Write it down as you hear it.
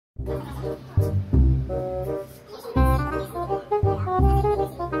Hello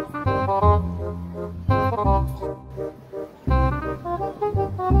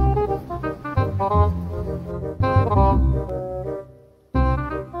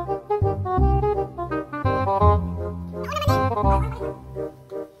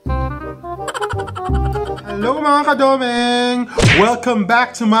mga ka-Domeng! Welcome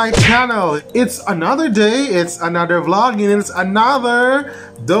back to my channel! It's another day, it's another vlog, and it's another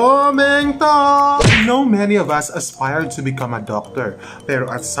Domeng Talk! I know many of us aspire to become a doctor, pero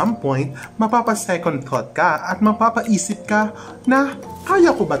at some point, mapapa-second thought ka at mapapaisip ka na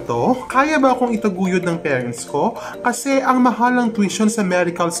kaya ko ba to? Kaya ba akong itaguyod ng parents ko? Kasi ang mahal ng tuition sa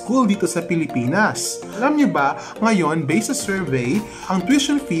medical school dito sa Pilipinas. Alam niyo ba, ngayon, based sa survey, ang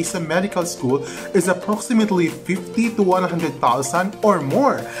tuition fee sa medical school is approximately 50 to 100,000 or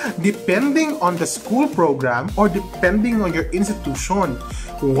more, depending on the school program or depending on your institution.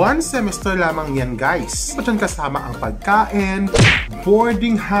 One semester lamang yan, guys. Diyan kasama ang pagkain,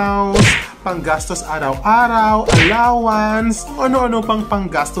 boarding house, panggastos araw-araw, allowance, ano-ano pang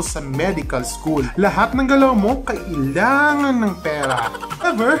panggastos sa medical school. Lahat ng galaw mo, kailangan ng pera.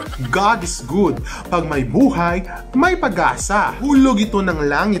 However, God is good. Pag may buhay, may pag-asa. Hulog ito ng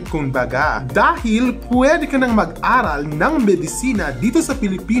langit kumbaga. Dahil pwede ka nang mag-aral ng medisina dito sa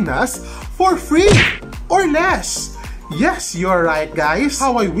Pilipinas for free or less. Yes, you're right guys.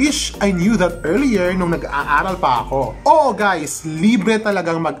 How I wish I knew that earlier nung nag-aaral pa ako. Oo guys, libre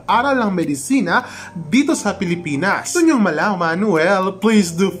talagang mag-aral ng medisina dito sa Pilipinas. Gusto nyong malaman? Well,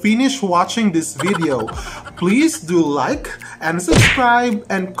 please do finish watching this video. Please do like and subscribe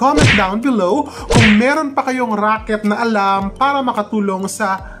and comment down below kung meron pa kayong racket na alam para makatulong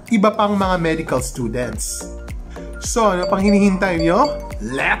sa iba pang mga medical students. So, ano pang hinihintay nyo?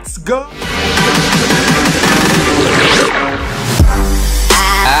 Let's go!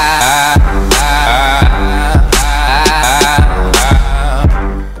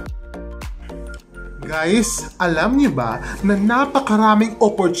 Guys, alam niyo ba na napakaraming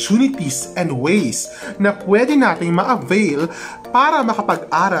opportunities and ways na pwede nating ma-avail para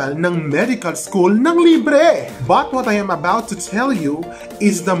makapag-aral ng medical school ng libre? But what I am about to tell you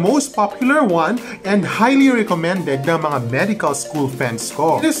is the most popular one and highly recommended ng mga medical school friends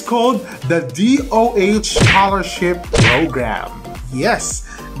ko. It is called the DOH Scholarship Program. Yes,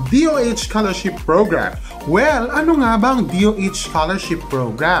 DOH Scholarship Program. Well, ano nga ba ang DOH Scholarship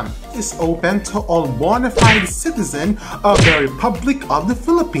Program? Is open to all bona fide citizen of the Republic of the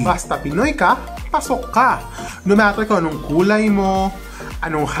Philippines. Basta Pinoy ka, pasok ka. No matter kung anong kulay mo,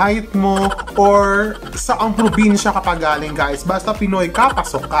 anong height mo, or saang probinsya ka pa galing guys, basta Pinoy ka,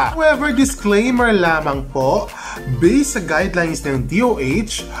 pasok ka. However, disclaimer lamang po, based sa guidelines ng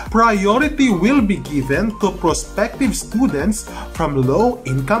DOH, priority will be given to prospective students from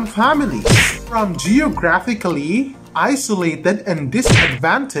low-income families, from geographically isolated and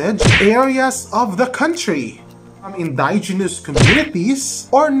disadvantaged areas of the country, from indigenous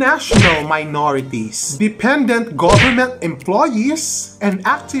communities or national minorities, dependent government employees, and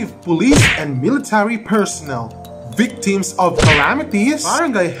active police and military personnel, victims of calamities,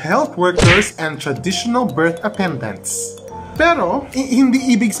 barangay health workers, and traditional birth attendants. Pero,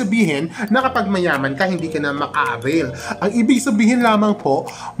 hindi ibig sabihin na kapag mayaman ka, hindi ka na maka-avail. Ang ibig sabihin lamang po,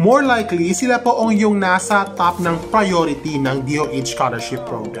 more likely, sila po ang yung nasa top ng priority ng DOH Scholarship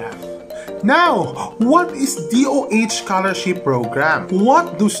Program. Now, what is DOH Scholarship Program?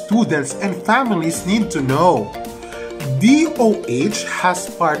 What do students and families need to know? DOH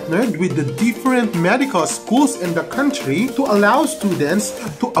has partnered with the different medical schools in the country to allow students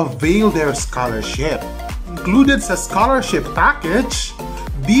to avail their scholarship. Included sa scholarship package,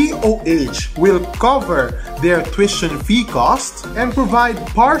 DOH will cover their tuition fee cost and provide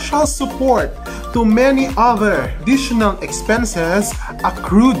partial support to many other additional expenses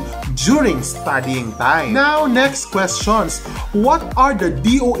accrued during studying time. Now, next questions. What are the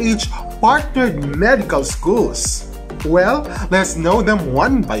DOH partnered medical schools? Well, let's know them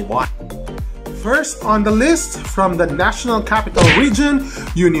one by one. First on the list, from the National Capital Region,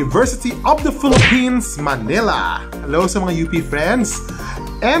 University of the Philippines, Manila. Hello sa mga UP friends.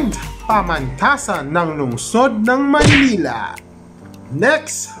 And pamantasan ng lungsod ng Manila.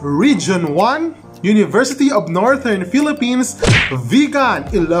 Next, Region 1, University of Northern Philippines, Vigan,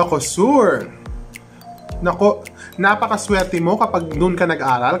 Ilocos Sur. Nako, napakaswerte mo kapag doon ka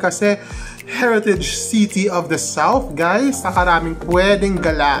nag-aral kasi Heritage City of the South, guys. Nakaraming pwedeng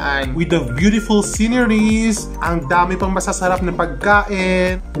galaan with the beautiful sceneries, ang dami pang masasarap na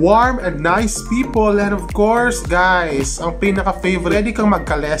pagkain, warm and nice people, and of course, guys, ang pinaka-favorite, pwede kang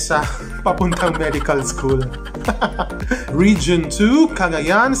magkalesa papuntang medical school. Region 2,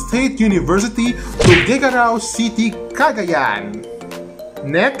 Cagayan State University, Tuguegarao City, Cagayan.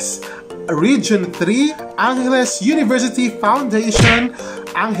 Next, Region 3, Angeles University Foundation,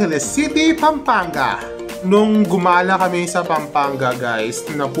 Angeles City, Pampanga. Nung gumala kami sa Pampanga, guys,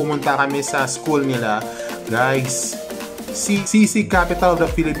 nung pumunta kami sa school nila, guys, sisig capital of the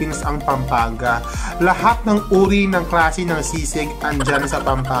Philippines ang Pampanga. Lahat ng uri ng klase ng sisig andyan sa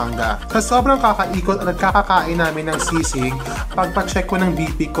Pampanga. Sa sobrang kakaikot at nagkakakain namin ng sisig, pagpa-check ko ng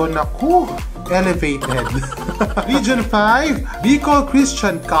BP ko, naku, elevated. Region 5, Bicol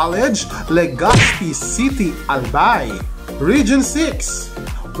Christian College, Legazpi City, Albay. Region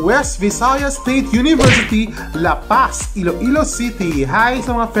 6, West Visayas State University, La Paz, Iloilo City. Hi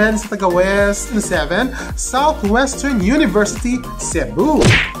sa mga friends sa taga-West. 7, Southwestern University, Cebu.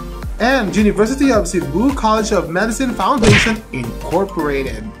 And University of Cebu College of Medicine Foundation,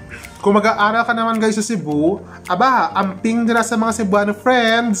 Incorporated. Kung mag-aaral ka naman guys sa Cebu, aba, amping dira sa mga Cebuano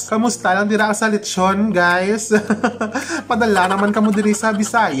friends. Kamusta lang dira sa lechon, guys? Padala naman kamo diri sa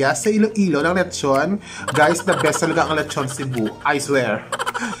Visayas, sa Iloilo ng lechon. Guys, the best talaga ang lechon Cebu, I swear.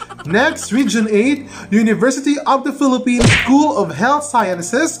 Next, Region 8, University of the Philippines School of Health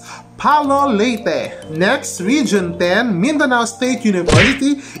Sciences, Palo, Leyte. Next, Region 10, Mindanao State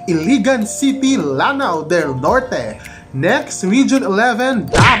University, Iligan City, Lanao del Norte. Next, Region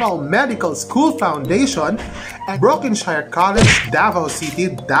 11, Davao Medical School Foundation at Brokenshire College, Davao City,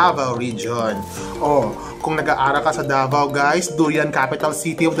 Davao Region. Oh, kung nag-aaral ka sa Davao, guys, durian capital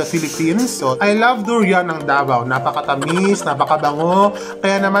city of the Philippines. So, I love durian ng Davao. Napakatamis, napakabango.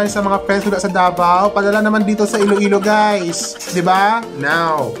 Kaya naman sa mga friends ko sa Davao, padala naman dito sa Iloilo, guys. Diba?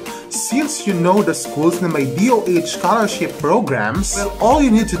 Now, since you know the schools na may DOH Scholarship programs, well, all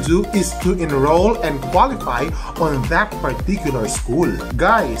you need to do is to enroll and qualify on that particular school.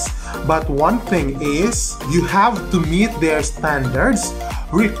 Guys, but one thing is, you have to meet their standards,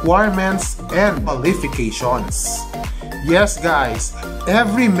 requirements, and qualifications. Yes guys,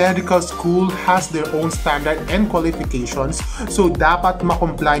 every medical school has their own standard and qualifications, so dapat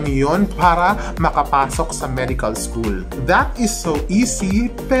makomply nyo yun para makapasok sa medical school. That is so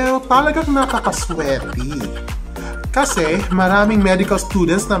easy, pero talagang nakakaswerte. Kasi maraming medical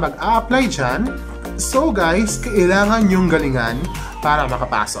students na mag-a-apply dyan, so guys, kailangan yung galingan para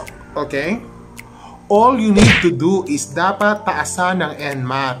makapasok. Okay? All you need to do is dapat taasan ng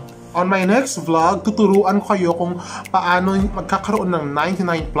NMAT. On my next vlog, tuturuan ko kayo kung paano magkakaroon ng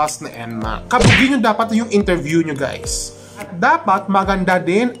 99 plus na NMAT. Kabugin nyo dapat yung interview nyo, guys. At dapat maganda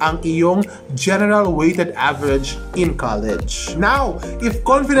din ang iyong general weighted average in college. Now, if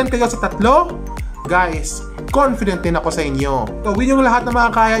confident kayo sa tatlo, guys, confident din ako sa inyo. Gawin yung lahat na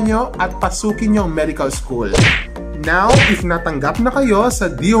makakaya nyo at pasukin yung medical school. Now, if natanggap na kayo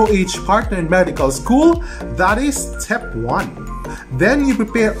sa DOH Partner Medical School, that is step 1. Then you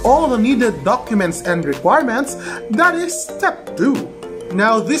prepare all the needed documents and requirements, that is step 2.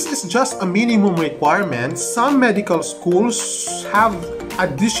 Now, this is just a minimum requirement. Some medical schools have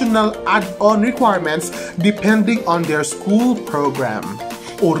additional add-on requirements depending on their school program.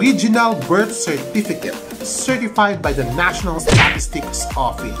 Original birth certificate, certified by the National Statistics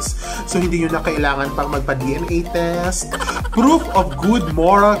Office. So, hindi nyo na kailangan pang magpa-DNA test. Proof of good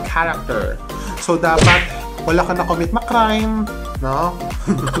moral character. So, dapat wala ka na-commit ma-crime, no?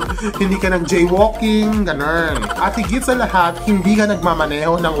 Hindi ka nag-jaywalking, ganun. At higit sa lahat, hindi ka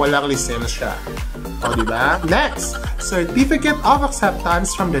nagmamaneho ng walang lisensya. O, diba? Next, Certificate of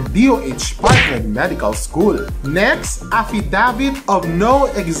Acceptance from the DOH Partnered Medical School. Next, Affidavit of No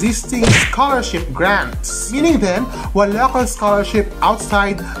Existing Scholarship Grants. Meaning then, wala kang scholarship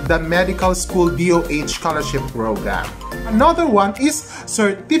outside the medical school DOH Scholarship Program. Another one is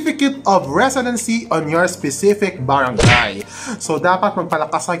Certificate of Residency on your specific barangay. So, dapat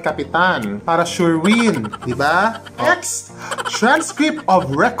magpalakas kay kapitan para sure win, diba? Next, Transcript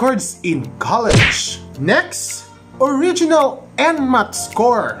of Records in College. Next, original NMAT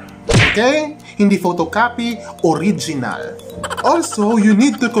score. Okay? Hindi photocopy, original. Also, you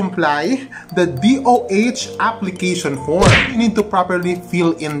need to comply the DOH application form. You need to properly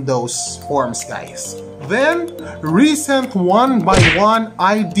fill in those forms, guys. Then, recent 1x1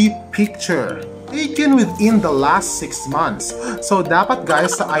 ID picture taken within the last 6 months. So, dapat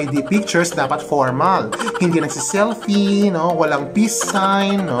guys, sa ID pictures, dapat formal. Hindi nagsiselfie, no? Walang peace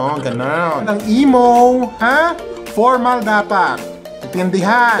sign, no? Ganon. Walang emo, ha? Formal dapat.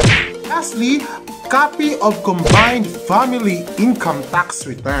 Intindihan. Lastly, copy of combined family income tax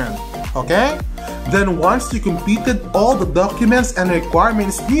return. Okay? Then once you completed all the documents and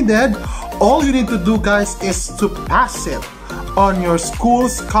requirements needed, all you need to do, guys, is to pass it on your school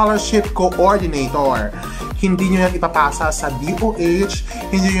scholarship coordinator. Hindi nyo yan ipapasa sa DOH,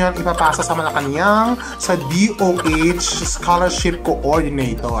 hindi nyo yan ipapasa sa Malacanang, sa DOH Scholarship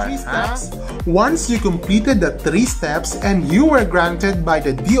Coordinator. Once you completed the 3 steps and you were granted by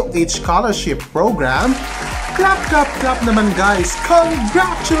the DOH Scholarship Program, clap, clap, clap naman, guys!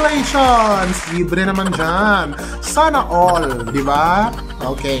 Congratulations! Libre naman dyan. Sana all, di ba?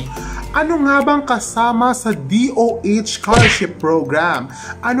 Okay. Ano nga bang kasama sa DOH Scholarship Program?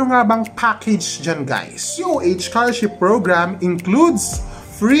 Ano nga bang package dyan, guys? DOH Scholarship Program includes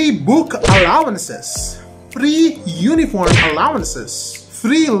free book allowances, free uniform allowances,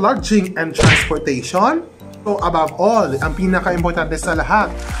 free lodging and transportation, so above all, ang pinaka-importante sa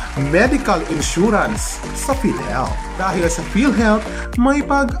lahat, medical insurance sa PhilHealth. Dahil sa PhilHealth, may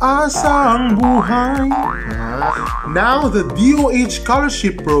pag-asa ang buhay. Now, the DOH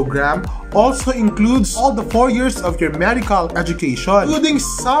Scholarship Program also includes all the 4 years of your medical education, including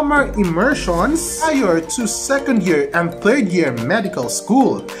summer immersions prior to 2nd year and 3rd year medical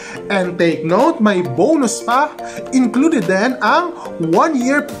school. And take note, may bonus pa, included din ang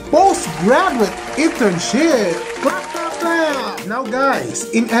 1-year postgraduate internship. Now guys,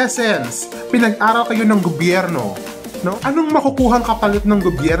 in essence, pinag-aral kayo ng gobyerno. No? Anong makukuhang kapalit ng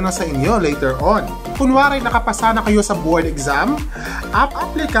gobyerno sa inyo later on? Kunwari nakapasa na kayo sa board exam,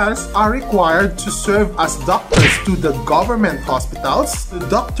 applicants are required to serve as doctors to the government hospitals,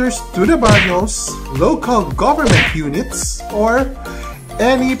 doctors to the barrios, local government units, or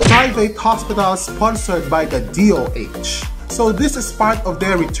any private hospital sponsored by the DOH. So this is part of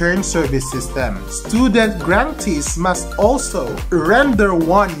their return service system. Student grantees must also render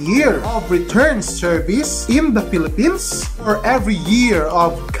 1 year of return service in the Philippines for every year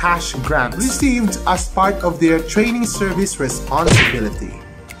of cash grant received as part of their training service responsibility.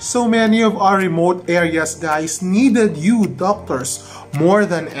 So many of our remote areas, guys, needed you doctors more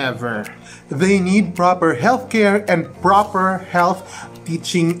than ever. They need proper healthcare and proper health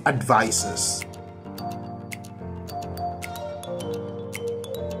teaching advices.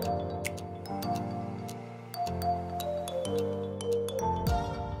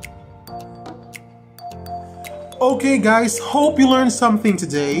 Okay guys, hope you learned something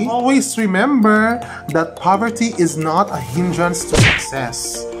today. Always remember that poverty is not a hindrance to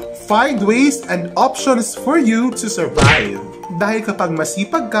success. Find ways and options for you to survive. Dahil kapag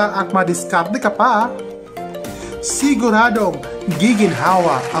masipag ka at madiskarte ka pa, siguradong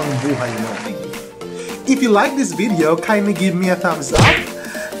giginhawa ang buhay mo. If you like this video, kindly give me a thumbs up.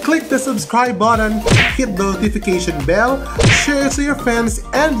 Click the subscribe button, hit the notification bell, share it to your friends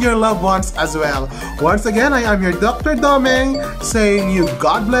and your loved ones as well. Once again, I am your Dr. Domeng, saying you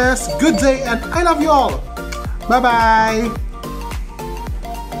God bless, good day, and I love you all. Bye-bye!